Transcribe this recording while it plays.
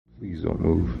Please don't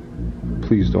move.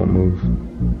 Please don't move.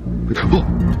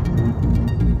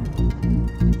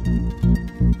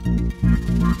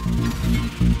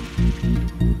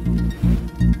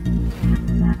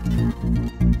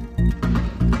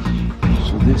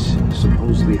 So this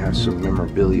supposedly has some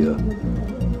memorabilia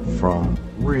from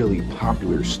really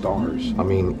popular stars. I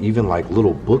mean, even like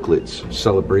little booklets,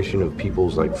 celebration of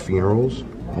people's like funerals.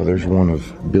 Oh, there's one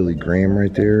of Billy Graham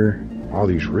right there. All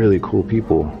these really cool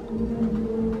people.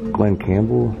 Glenn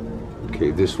Campbell.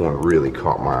 Okay, this one really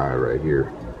caught my eye right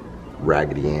here.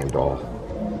 Raggedy Ann doll.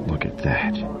 Look at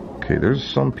that. Okay, there's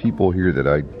some people here that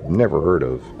I never heard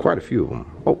of. Quite a few of them.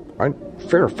 Oh,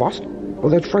 Farrah Fawcett. Oh,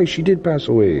 that's right, she did pass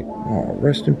away. Oh,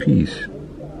 rest in peace.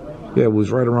 Yeah, it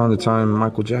was right around the time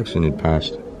Michael Jackson had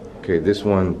passed. Okay, this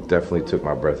one definitely took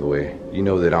my breath away. You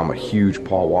know that I'm a huge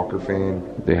Paul Walker fan.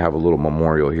 They have a little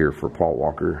memorial here for Paul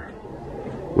Walker,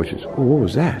 which is, oh, what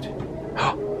was that?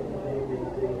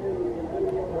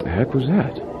 The heck was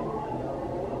that?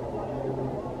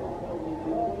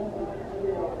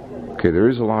 Okay, there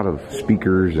is a lot of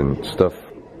speakers and stuff.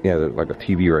 Yeah, there's like a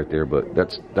TV right there, but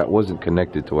that wasn't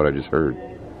connected to what I just heard.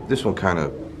 This one kind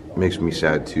of makes me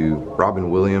sad too.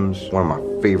 Robin Williams, one of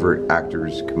my favorite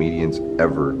actors, comedians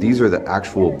ever. These are the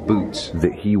actual boots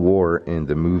that he wore in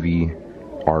the movie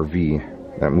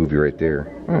RV, that movie right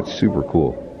there. That's super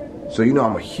cool. So you know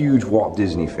I'm a huge Walt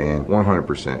Disney fan,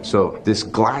 100%. So this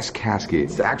glass casket,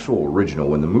 it's the actual original.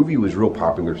 When the movie was real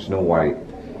popular, Snow White,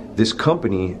 this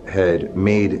company had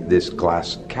made this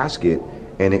glass casket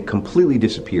and it completely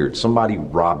disappeared. Somebody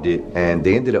robbed it and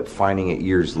they ended up finding it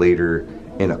years later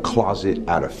in a closet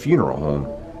at a funeral home.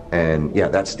 And yeah,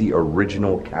 that's the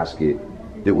original casket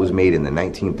that was made in the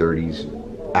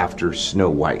 1930s after Snow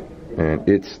White. And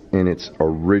it's in its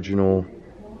original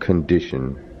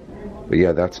condition. But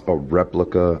yeah, that's a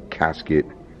replica casket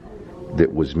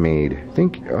that was made. I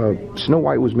think Snow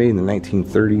White was made in the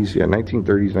 1930s. Yeah,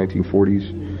 1930s,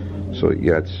 1940s. So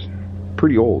yeah, it's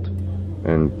pretty old.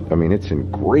 And I mean, it's in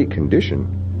great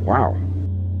condition. Wow.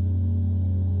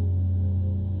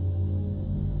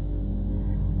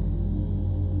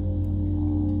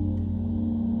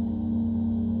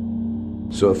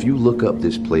 So if you look up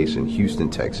this place in Houston,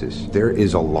 Texas, there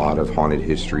is a lot of haunted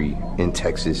history in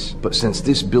Texas. But since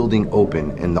this building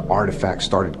opened and the artifacts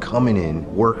started coming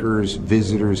in, workers,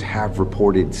 visitors have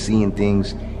reported seeing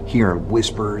things, hearing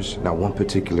whispers. Now, one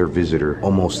particular visitor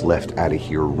almost left out of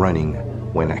here running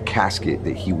when a casket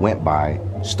that he went by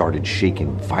started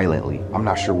shaking violently. I'm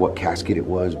not sure what casket it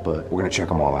was, but we're gonna check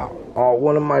them all out. Oh,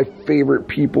 one of my favorite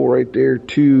people right there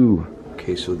too.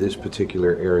 Okay, so this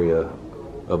particular area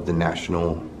of the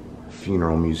National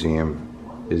Funeral Museum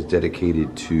is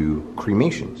dedicated to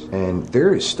cremations. And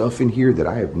there is stuff in here that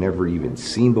I have never even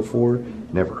seen before,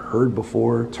 never heard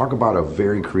before. Talk about a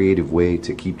very creative way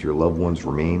to keep your loved one's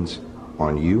remains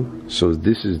on you. So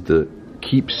this is the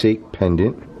keepsake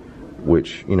pendant,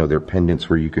 which, you know, they're pendants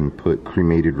where you can put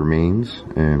cremated remains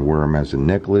and wear them as a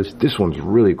necklace. This one's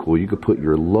really cool. You could put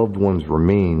your loved one's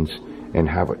remains and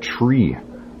have a tree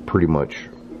pretty much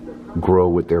grow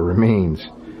with their remains.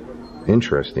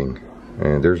 Interesting.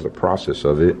 And there's the process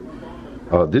of it.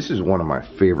 This is one of my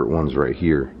favorite ones right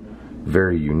here.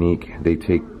 Very unique. They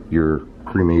take your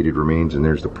cremated remains and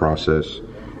there's the process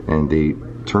and they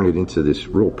turn it into this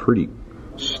real pretty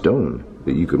stone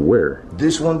that you could wear.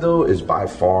 This one though is by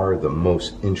far the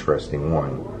most interesting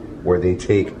one, where they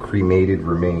take cremated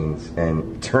remains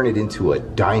and turn it into a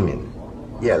diamond.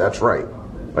 Yeah, that's right.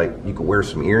 Like you could wear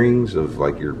some earrings of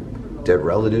like your dead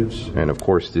relatives. And of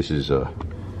course this is a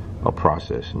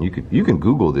process, and you can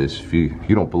Google this if you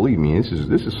don't believe me. This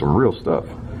is some real stuff.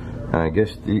 And I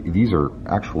guess these are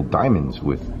actual diamonds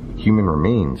with human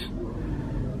remains,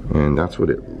 and that's what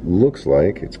it looks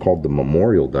like. It's called the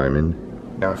memorial diamond.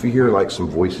 Now if you hear like some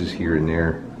voices here and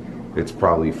there, it's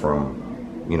probably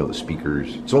from, you know, the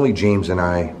speakers. It's only James and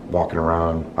I walking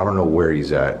around. I don't know where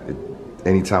he's at.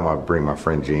 Anytime I bring my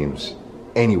friend James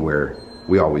anywhere,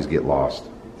 we always get lost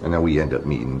and then we end up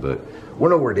meeting, but we're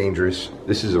nowhere dangerous.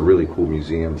 This is a really cool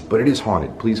museum, but it is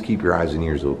haunted. Please keep your eyes and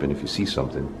ears open. If you see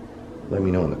something, let me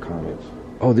know in the comments.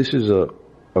 Oh, this is a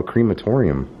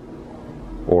crematorium.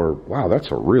 Or, wow,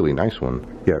 that's a really nice one.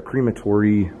 Yeah,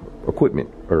 crematory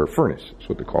equipment, or furnace, that's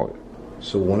what they call it.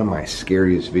 So one of my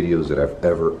scariest videos that I've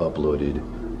ever uploaded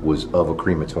was of a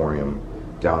crematorium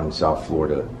down in South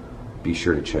Florida. Be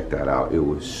sure to check that out. It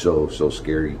was so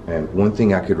scary. And one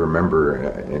thing I could remember,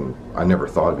 and I never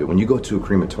thought of it, when you go to a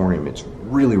crematorium, it's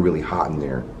really hot in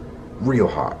there. Real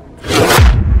hot.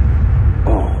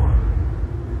 Oh.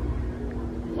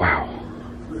 Wow.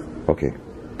 Okay,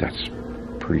 that's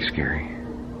pretty scary.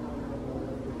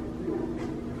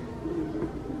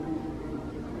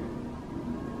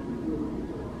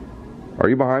 Are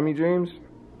you behind me, James?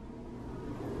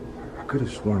 I could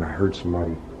have sworn I heard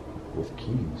somebody with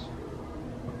keys.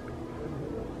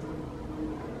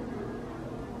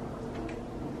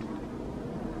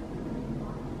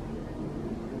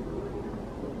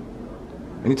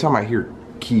 Anytime I hear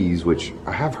keys, which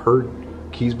I have heard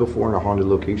keys before in a haunted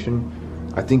location,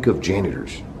 I think of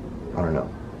janitors. I don't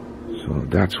know. So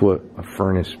that's what a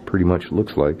furnace pretty much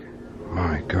looks like.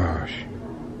 My gosh.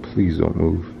 Please don't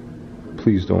move.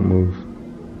 Please don't move.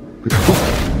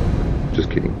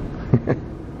 Just kidding.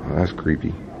 Oh, that's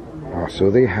creepy. Oh, so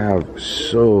they have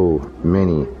so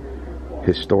many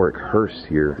historic hearses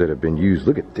here that have been used.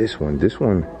 Look at this one. This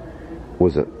one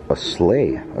was a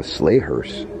sleigh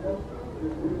hearse.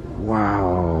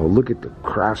 Wow, look at the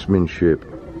craftsmanship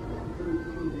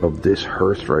of this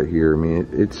hearse right here. I mean,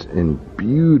 it's in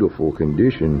beautiful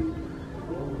condition.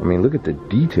 I mean, look at the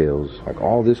details. Like,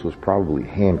 all this was probably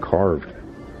hand carved.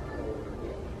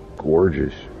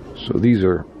 Gorgeous. So these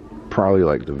are probably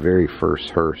like the very first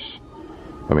hearse.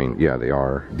 I mean, yeah, they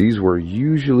are. These were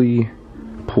usually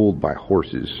pulled by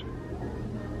horses.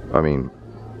 I mean,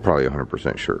 probably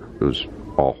 100% sure. It was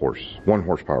all horse. 1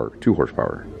 horsepower, 2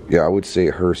 horsepower. Yeah, I would say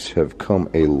hearses have come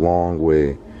a long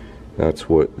way. That's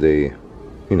what they,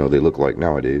 you know, they look like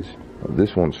nowadays.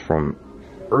 This one's from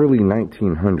early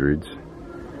 1900s.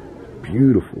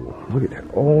 Beautiful. Look at that.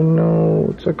 Oh no,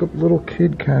 it's like a little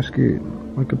kid casket,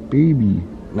 like a baby.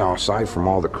 Now, aside from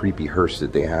all the creepy hearse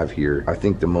that they have here, I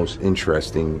think the most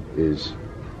interesting is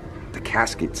the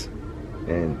caskets.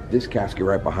 And this casket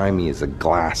right behind me is a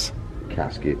glass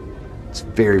casket. It's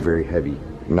very, very heavy.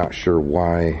 Not sure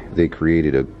why they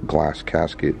created a glass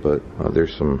casket, but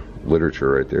there's some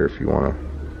literature right there if you want to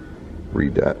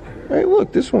read that. Hey,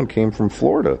 look, this one came from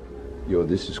Florida. Yo,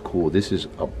 this is cool. This is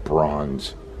a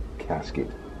bronze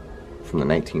casket from the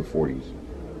 1940s.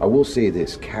 I will say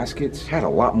this, caskets had a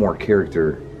lot more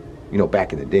character, you know,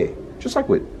 back in the day. Just like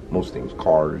with most things,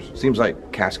 cars. Seems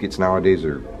like caskets nowadays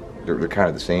they're kind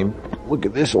of the same. Look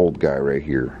at this old guy right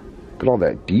here. Look at all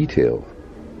that detail.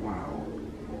 Wow.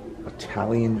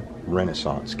 Italian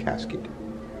Renaissance casket.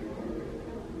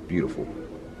 Beautiful.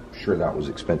 I'm sure that was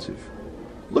expensive.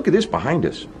 Look at this behind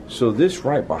us. So this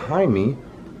right behind me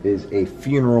is a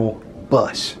funeral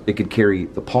bus. It could carry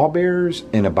the pallbearers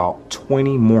and about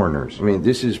 20 mourners. I mean,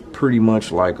 this is pretty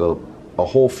much like a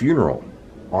whole funeral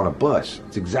on a bus.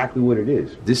 It's exactly what it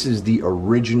is. This is the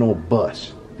original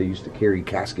bus. They used to carry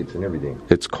caskets and everything.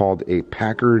 It's called a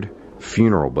Packard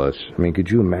funeral bus. I mean, could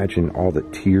you imagine all the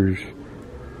tears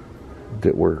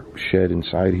that were shed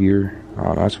inside here?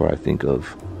 That's what I think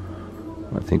of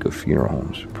when I think of funeral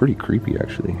homes. Pretty creepy,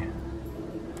 actually.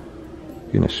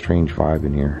 Getting a strange vibe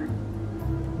in here.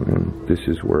 And this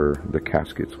is where the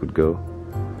caskets would go.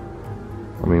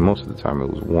 I mean, most of the time it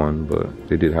was 1, but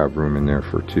they did have room in there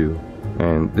for 2.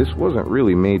 And this wasn't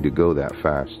really made to go that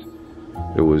fast.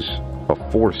 It was a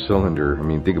 4-cylinder. I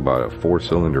mean, think about it, a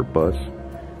 4-cylinder bus.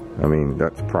 I mean,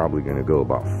 that's probably going to go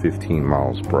about 15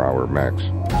 miles per hour max.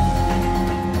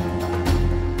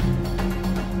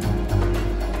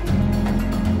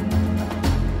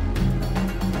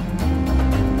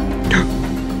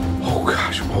 Oh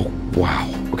gosh, oh wow.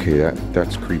 Okay,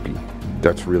 that's creepy.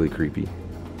 That's really creepy.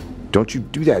 Don't you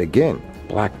do that again.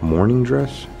 Black mourning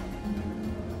dress?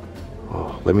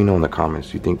 Oh, let me know in the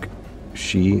comments. Do you think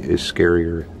she is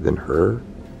scarier than her?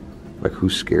 Like,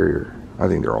 who's scarier? I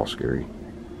think they're all scary.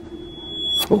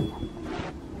 Oh.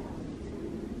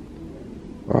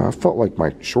 I felt like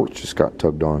my shorts just got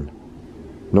tugged on.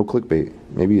 No clickbait.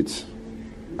 Maybe it's,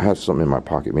 I have something in my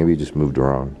pocket. Maybe it just moved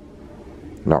around.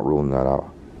 Not ruling that out.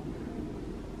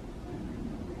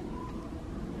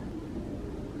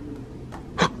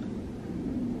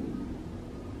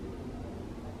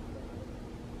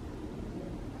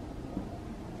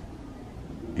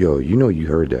 Yo, you know you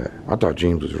heard that. I thought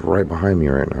James was right behind me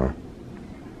right now.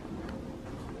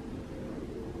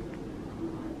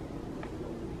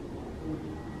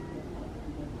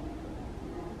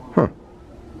 Huh.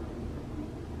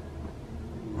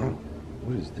 Oh,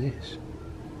 what is this?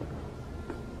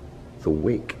 The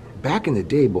wake. Back in the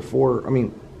day before, I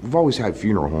mean, we've always had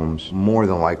funeral homes. More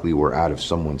than likely were out of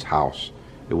someone's house.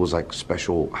 It was like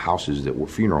special houses that were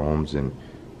funeral homes, and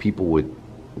people would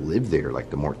live there. Like,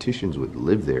 the morticians would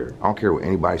live there. I don't care what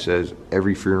anybody says,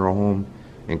 every funeral home,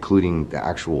 including the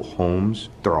actual homes,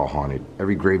 they're all haunted.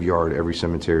 Every graveyard, every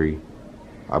cemetery,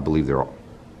 I believe they're all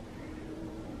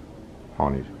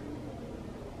haunted.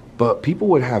 But people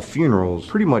would have funerals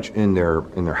pretty much in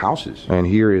their houses. And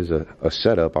here is a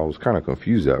setup. I was kind of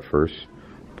confused at first,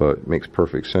 but it makes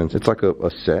perfect sense. It's like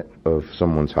a set of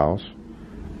someone's house.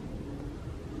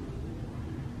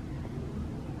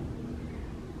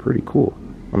 Pretty cool.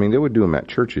 I mean, they would do them at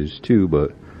churches too,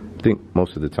 but I think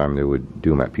most of the time they would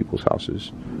do them at people's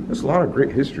houses. There's a lot of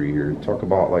great history here. Talk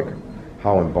about like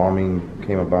how embalming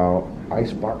came about.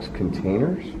 Icebox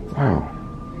containers? Wow.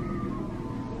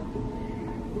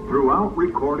 Throughout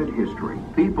recorded history,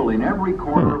 people in every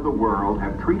corner of the world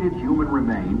have treated human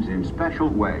remains in special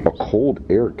ways. A cold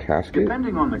air casket?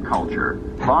 Depending on the culture,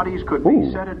 bodies could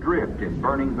be set adrift in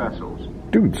burning vessels.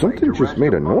 Dude, something just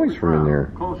made a noise from in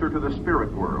there. Closer to the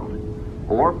spirit world.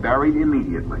 Or buried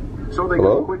immediately, so they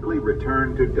could quickly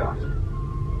return to dust.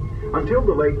 Until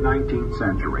the late 19th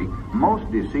century, most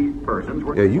deceased persons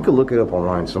were... Yeah, you can look it up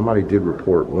online. Somebody did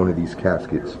report one of these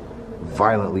caskets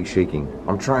violently shaking.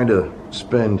 I'm trying to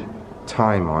spend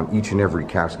time on each and every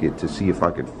casket to see if I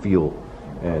could feel,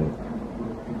 and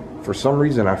for some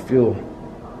reason I feel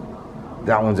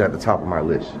that one's at the top of my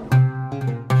list.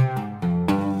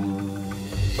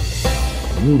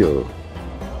 Neato.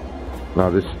 Now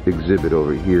this exhibit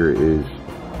over here is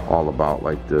all about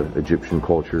like the Egyptian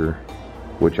culture,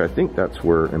 which I think that's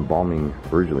where embalming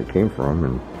originally came from,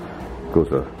 and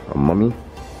goes a mummy.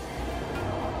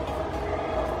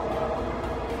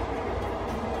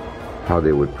 How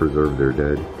they would preserve their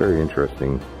dead. Very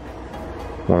interesting.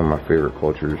 One of my favorite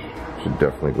cultures. Should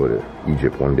definitely go to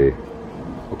Egypt one day.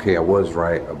 Okay, I was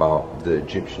right about the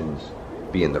Egyptians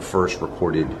being the first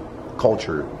recorded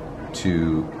culture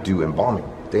to do embalming.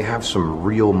 They have some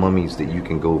real mummies that you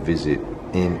can go visit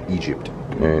in Egypt.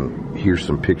 And here's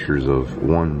some pictures of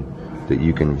one that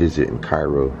you can visit in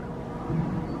Cairo.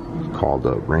 It's called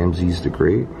Ramses the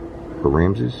Great, or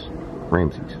Ramses?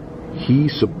 Ramses. He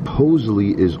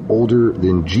supposedly is older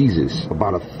than Jesus,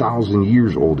 about 1,000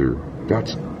 years older.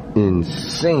 That's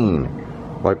insane.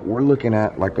 Like, we're looking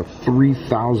at like a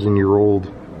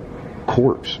 3,000-year-old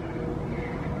corpse.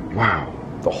 Wow.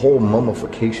 The whole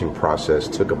mummification process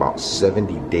took about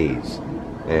 70 days.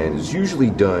 And it's usually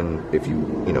done if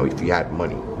if you had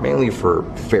money, mainly for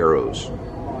pharaohs,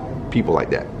 people like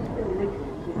that.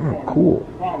 Oh, cool.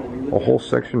 A whole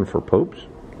section for popes.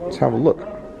 Let's have a look.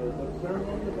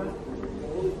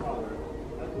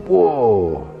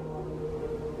 Whoa.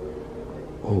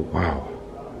 Oh, wow.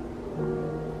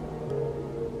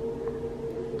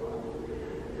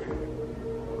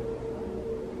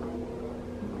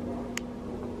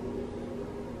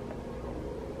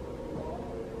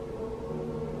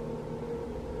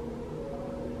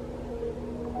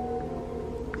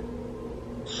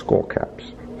 Skull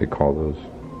caps, they call those.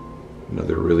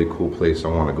 Another really cool place I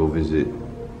want to go visit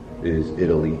is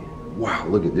Italy. Wow,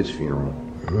 look at this funeral.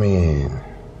 Man.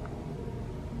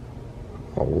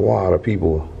 A lot of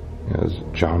people. There's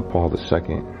John Paul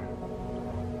II.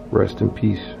 Rest in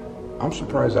peace. I'm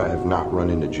surprised I have not run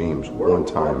into James one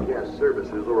time.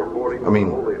 I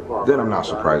mean, then I'm not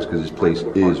surprised because this place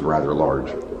is rather large.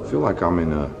 I feel like I'm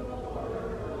in a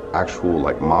actual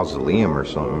like mausoleum or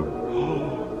something.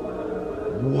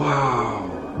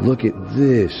 Wow, look at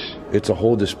this. It's a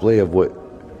whole display of what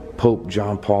Pope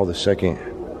John Paul II's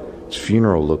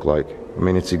funeral looked like. I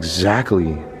mean, it's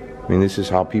exactly, this is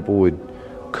how people would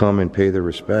come and pay their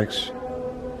respects.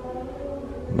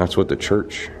 And that's what the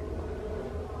church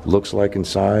looks like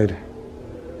inside.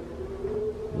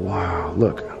 Wow,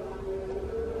 look.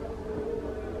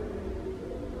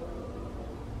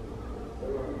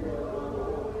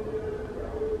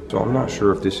 So I'm not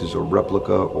sure if this is a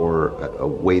replica or a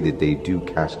way that they do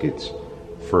caskets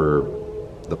for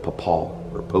the papal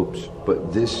or popes,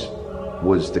 but this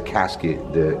was the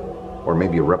casket that, or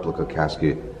maybe a replica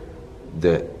casket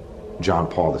that John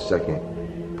Paul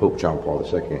II, Pope John Paul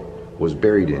II, was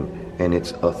buried in, and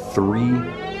it's a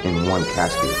 3-in-1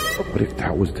 casket. What if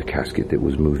that was the casket that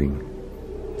was moving?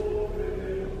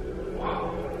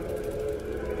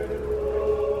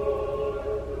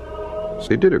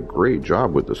 They did a great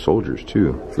job with the soldiers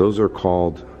too. Those are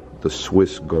called the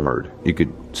Swiss Guard. You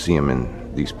could see them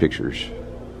in these pictures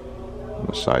on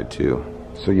the side too.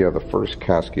 So yeah, the first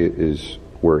casket is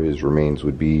where his remains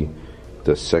would be.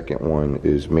 The second one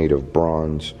is made of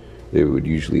bronze. It would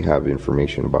usually have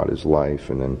information about his life,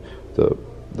 and then the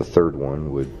third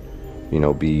one would,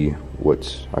 be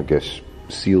what's, I guess,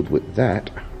 sealed with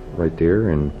that right there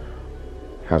and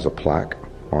has a plaque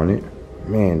on it.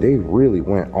 Man, they really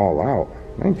went all out.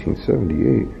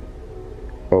 1978.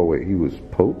 Oh wait, he was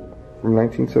Pope from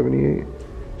 1978? I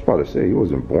was about to say, he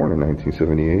wasn't born in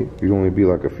 1978. He'd only be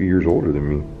like a few years older than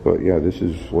me. But yeah, this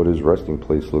is what his resting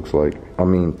place looks like. I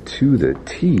mean, to the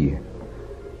T.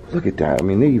 Look at that. I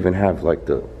mean, they even have like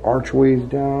the archways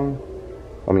down.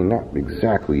 I mean, not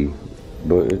exactly,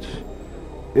 but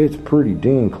it's pretty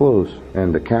dang close.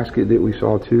 And the casket that we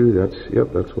saw too,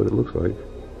 that's what it looks like.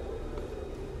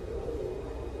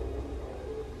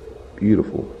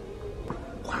 beautiful.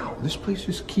 Wow, this place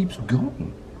just keeps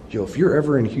going. Yo, if you're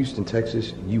ever in Houston,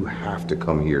 Texas, you have to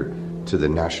come here to the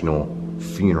National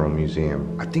Funeral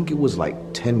Museum. I think it was like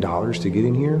 $10 to get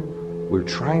in here. We're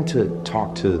trying to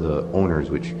talk to the owners,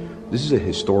 which this is a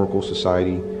historical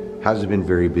society. Hasn't been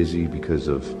very busy because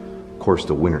of course,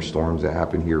 the winter storms that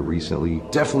happened here recently.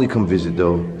 Definitely come visit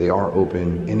though. They are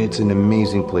open and it's an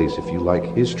amazing place. If you like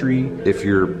history, if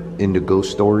you're into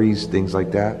ghost stories, things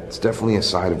like that, it's definitely a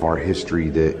side of our history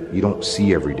that you don't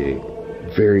see every day.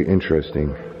 Very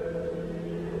interesting.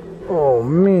 Oh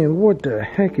man, what the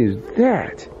heck is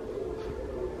that?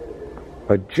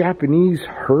 A Japanese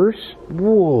hearse?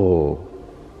 Whoa.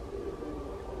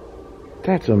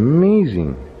 That's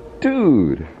amazing.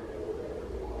 Dude.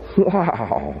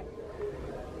 Wow.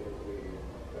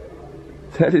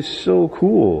 That is so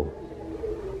cool.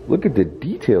 Look at the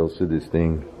details to this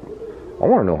thing. I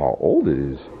want to know how old it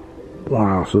is.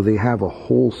 Wow, so they have a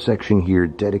whole section here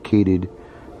dedicated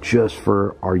just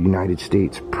for our United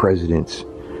States presidents.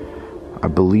 I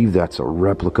believe that's a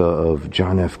replica of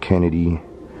John F. Kennedy's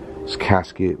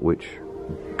casket, which,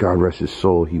 God rest his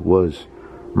soul, he was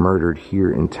murdered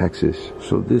here in Texas.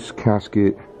 So this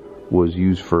casket was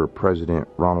used for President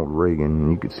Ronald Reagan,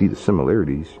 and you could see the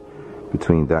similarities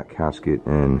between that casket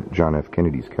and John F.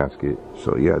 Kennedy's casket.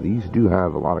 So yeah, these do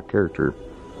have a lot of character.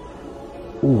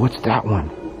 Oh, what's that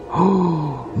one?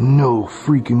 Oh, no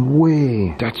freaking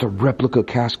way. That's a replica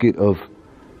casket of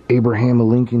Abraham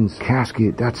Lincoln's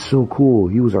casket. That's so cool.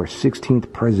 He was our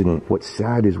 16th president. What's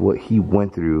sad is what he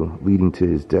went through leading to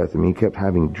his death. I mean, he kept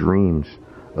having dreams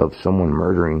of someone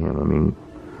murdering him. I mean,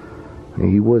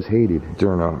 he was hated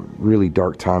during a really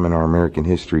dark time in our American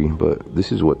history, but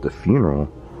this is what the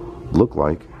funeral looked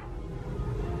like.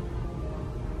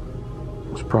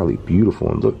 It was probably beautiful.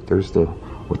 And look, there's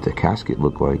what the casket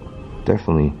looked like.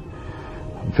 Definitely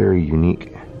a very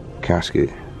unique casket.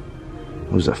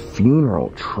 It was a funeral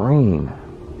train.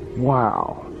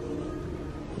 Wow.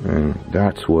 And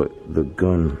that's what the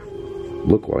gun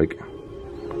looked like.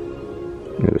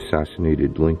 It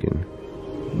assassinated Lincoln.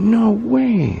 No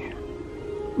way.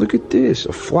 Look at this.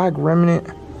 A flag remnant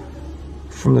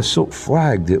from the silk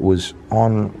flag that was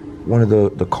on one of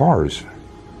the cars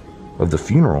of the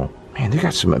funeral. Man, they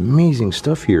got some amazing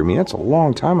stuff here. I mean, that's a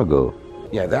long time ago.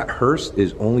 Yeah, that hearse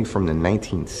is only from the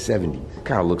 1970s. It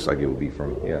kind of looks like it would be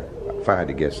from, yeah, if I had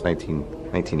to guess,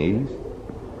 1980s.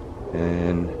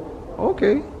 And,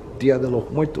 okay, Dia de los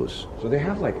Muertos. So they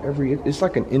have like it's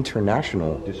like an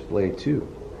international display too.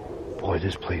 Boy,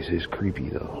 this place is creepy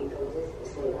though.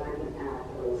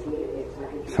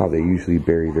 It's how they usually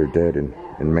bury their dead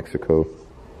in Mexico.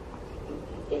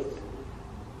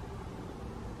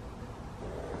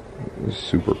 It's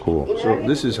super cool. So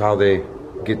this is how they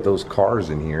get those cars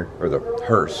in here, or the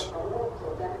hearse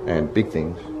and big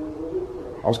things.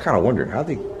 I was kind of wondering how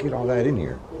they get all that in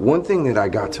here. One thing that I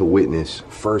got to witness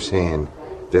firsthand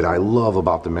that I love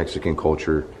about the Mexican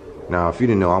culture. Now, if you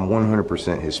didn't know, I'm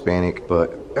 100% Hispanic,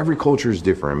 but every culture is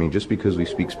different. I mean, just because we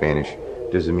speak Spanish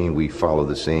doesn't mean we follow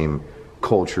the same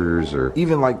cultures, or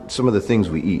even like some of the things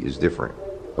we eat is different.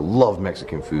 I love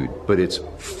Mexican food, but it's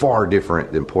far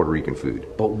different than Puerto Rican food.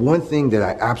 But one thing that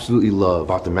I absolutely love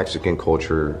about the Mexican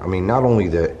culture, I mean, not only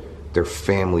that their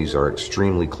families are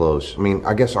extremely close. I mean,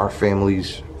 I guess our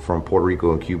families from Puerto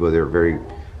Rico and Cuba, they're very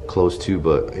close too,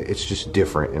 but it's just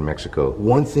different in Mexico.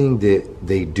 One thing that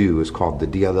they do is called the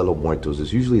Dia de los Muertos.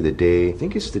 It's usually the day, I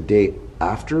think it's the day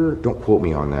after, don't quote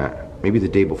me on that, maybe the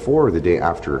day before or the day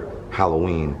after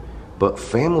Halloween. But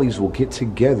families will get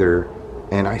together,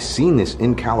 and I've seen this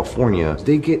in California.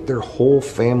 They get their whole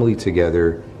family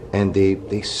together and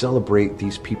they celebrate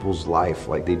these people's life.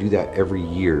 Like they do that every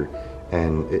year.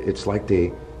 And it's like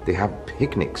they have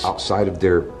picnics outside of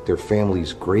their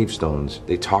family's gravestones.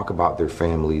 They talk about their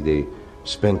family. They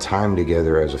spend time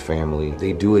together as a family.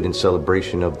 They do it in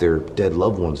celebration of their dead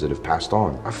loved ones that have passed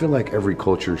on. I feel like every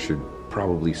culture should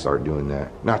probably start doing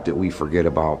that. Not that we forget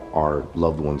about our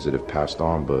loved ones that have passed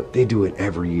on, but they do it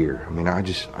every year. I mean, I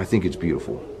think it's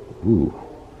beautiful. Ooh,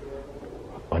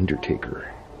 Undertaker.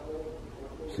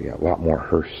 So yeah, a lot more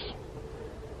hearse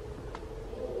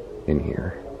in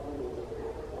here.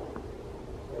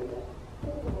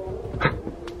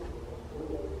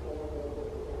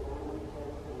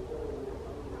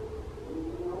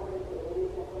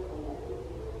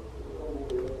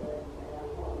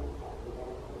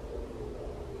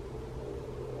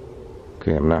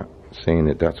 Okay, I'm not saying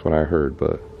that that's what I heard,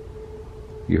 but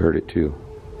you heard it too.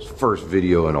 It's the first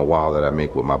video in a while that I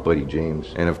make with my buddy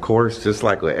James. And of course, just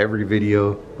like with every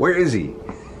video, where is he?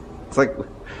 It's like,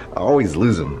 I always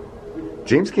lose him.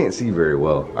 James can't see very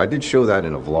well. I did show that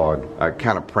in a vlog. I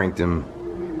kind of pranked him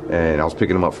And I was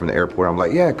picking him up from the airport. I'm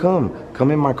like, yeah, come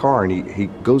in my car. And he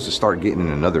goes to start getting in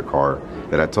another car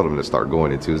that I told him to start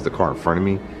going into. It's the car in front of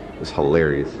me. It's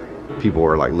hilarious. People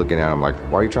were like looking at him like,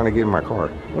 why are you trying to get in my car?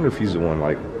 I wonder if he's the one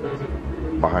like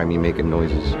behind me making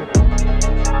noises.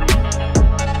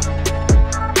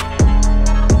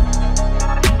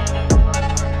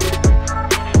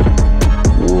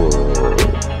 Whoa.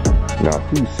 Now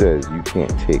who says you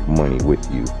can't take money with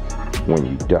you when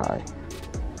you die?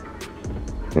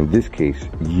 In this case,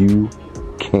 you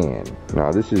can.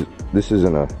 Now this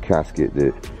isn't a casket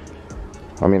that,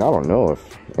 I mean, I don't know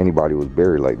if anybody was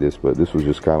buried like this, but this was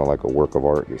just kind of like a work of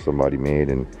art that somebody made,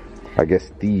 and I guess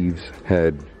thieves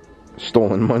had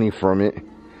stolen money from it,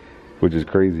 which is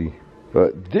crazy.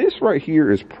 But this right here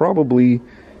is probably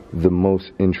the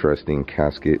most interesting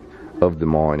casket of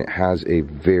them all, and it has a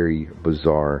very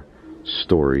bizarre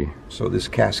story. So this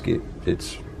casket,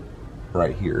 it's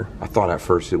right here. I thought at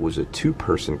first it was a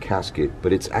 2-person casket,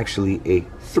 but it's actually a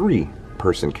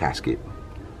 3-person casket.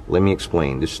 Let me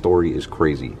explain. This story is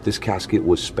crazy. This casket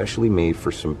was specially made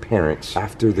for some parents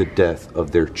after the death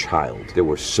of their child. They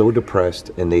were so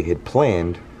depressed and they had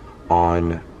planned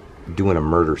on doing a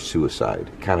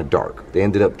murder-suicide. Kind of dark. They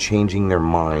ended up changing their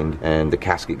mind and the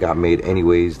casket got made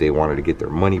anyways. They wanted to get their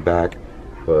money back.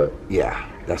 But yeah,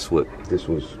 that's what this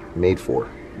was made for.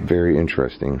 Very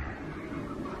interesting.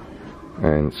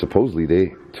 And supposedly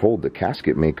they told the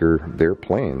casket maker their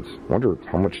plans. Wonder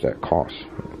how much that costs.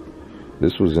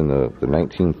 This was in the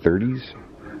 1930s.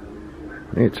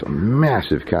 It's a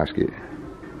massive casket.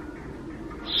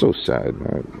 So sad.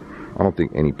 I don't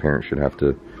think any parent should have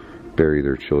to bury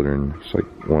their children. It's like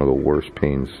one of the worst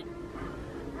pains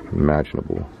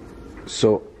imaginable.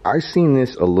 So I seen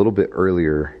this a little bit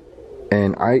earlier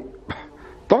and I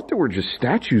thought they were just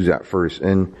statues at first,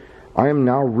 and I am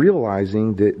now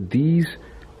realizing that these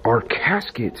are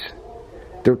caskets.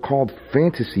 They're called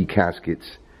fantasy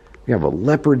caskets. We have a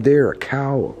leopard there, a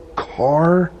cow, a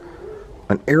car,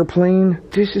 an airplane.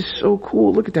 This is so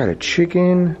cool. Look at that. A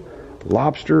chicken,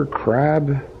 lobster,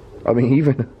 crab. I mean,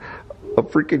 even a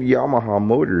freaking Yamaha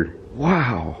motor.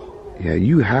 Wow. Yeah,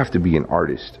 you have to be an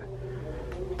artist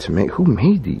to make. Who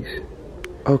made these?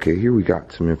 Okay, here we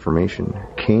got some information.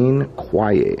 Kane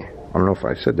Kwaye. I don't know if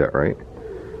I said that right.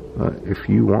 If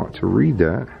you want to read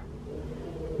that,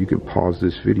 you can pause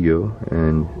this video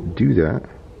and do that.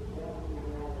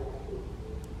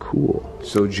 Cool.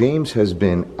 So James has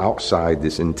been outside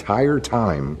this entire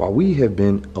time while we have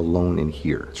been alone in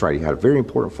here. That's right, he had a very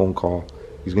important phone call.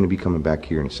 He's gonna be coming back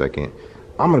here in a second.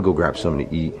 I'm gonna go grab something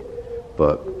to eat.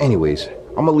 But anyways,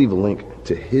 I'm gonna leave a link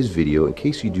to his video in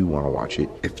case you do want to watch it.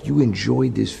 If you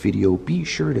enjoyed this video, be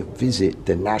sure to visit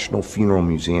the National Funeral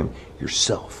Museum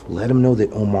yourself. Let them know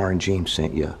that Omar and James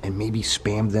sent you, and maybe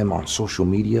spam them on social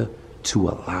media to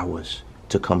allow us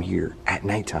to come here at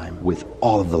nighttime with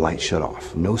all of the lights shut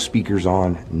off. No speakers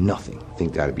on, nothing. I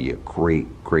think that'd be a great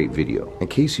video. In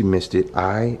case you missed it,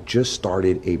 I just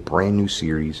started a brand new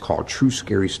series called True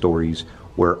Scary Stories,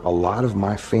 where a lot of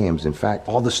my fams, in fact,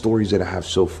 all the stories that I have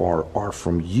so far are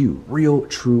from you, real,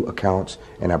 true accounts,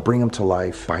 and I bring them to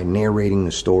life by narrating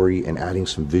the story and adding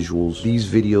some visuals.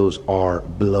 These videos are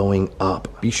blowing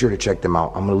up. Be sure to check them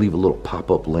out. I'm gonna leave a little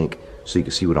pop-up link so you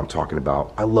can see what I'm talking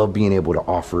about. I love being able to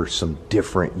offer some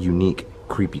different, unique,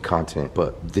 creepy content,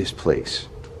 but this place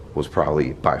was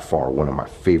probably by far one of my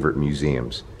favorite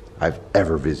museums I've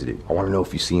ever visited. I wanna know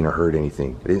if you've seen or heard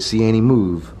anything. I didn't see any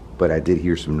move, but I did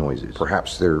hear some noises.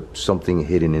 Perhaps there's something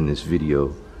hidden in this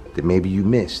video that maybe you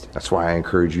missed. That's why I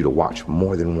encourage you to watch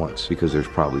more than once, because there's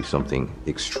probably something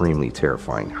extremely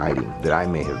terrifying hiding that I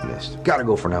may have missed. Gotta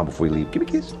go for now before we leave. Give me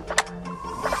a kiss.